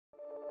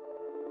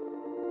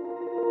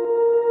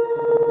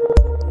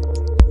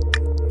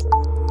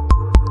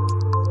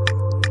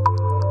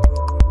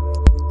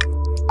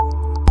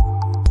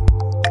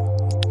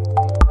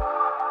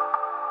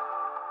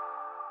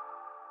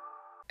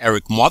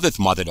Eric Mothers,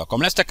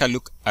 Mother.com. Let's take a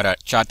look at a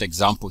chart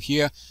example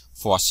here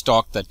for a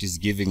stock that is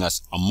giving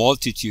us a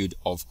multitude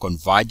of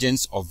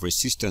convergence of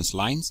resistance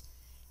lines.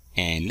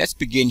 And let's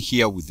begin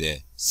here with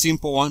the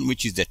simple one,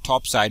 which is the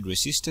top side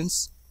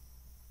resistance.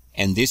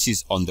 And this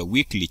is on the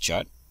weekly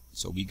chart.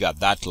 So we got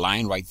that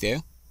line right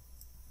there.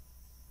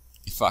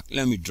 In fact,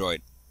 let me draw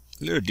it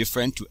a little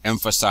different to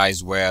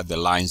emphasize where the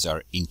lines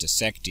are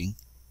intersecting.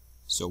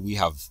 So we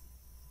have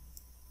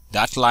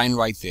that line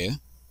right there.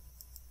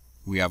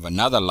 We have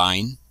another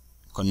line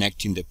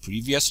connecting the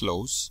previous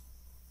lows.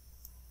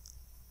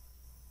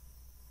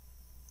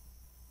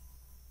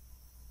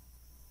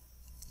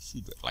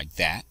 Should do it like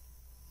that.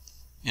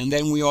 And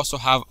then we also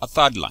have a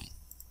third line,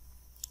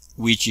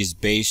 which is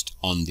based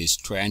on this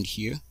trend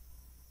here.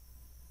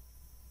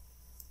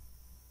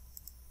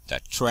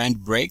 That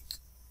trend break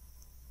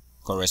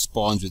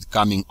corresponds with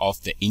coming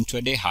off the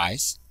intraday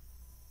highs.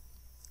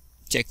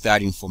 Take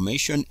that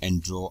information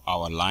and draw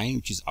our line,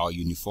 which is our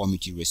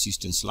uniformity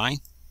resistance line.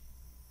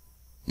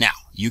 Now,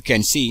 you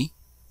can see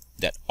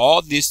that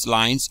all these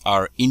lines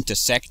are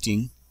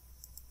intersecting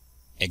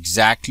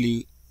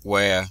exactly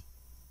where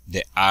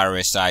the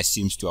RSI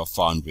seems to have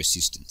found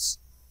resistance,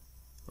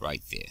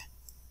 right there.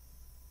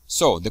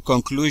 So the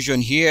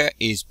conclusion here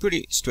is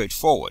pretty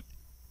straightforward.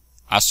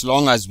 As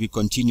long as we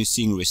continue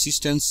seeing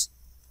resistance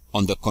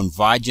on the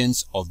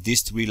convergence of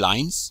these three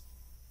lines,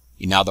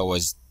 in other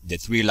words, the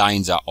three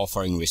lines are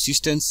offering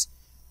resistance,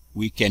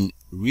 we can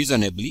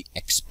reasonably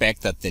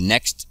expect that the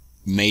next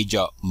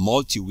major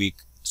multi-week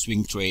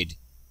swing trade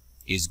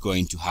is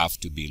going to have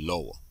to be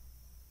lower.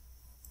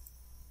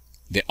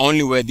 The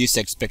only way this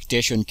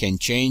expectation can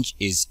change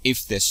is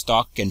if the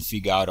stock can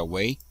figure out a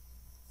way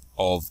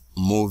of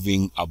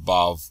moving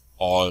above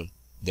all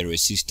the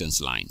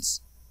resistance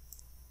lines.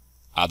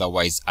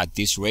 Otherwise, at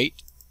this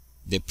rate,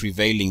 the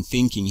prevailing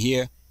thinking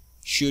here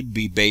should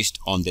be based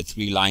on the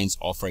three lines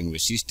offering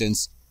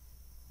resistance,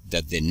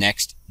 that the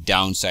next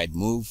downside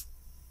move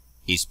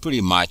is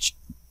pretty much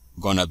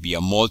gonna be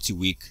a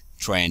multi-week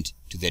trend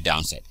to the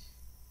downside.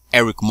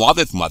 Eric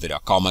Mothers,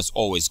 Mother.com. As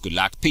always, good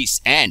luck, peace,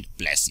 and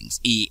blessings.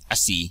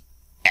 ESCS.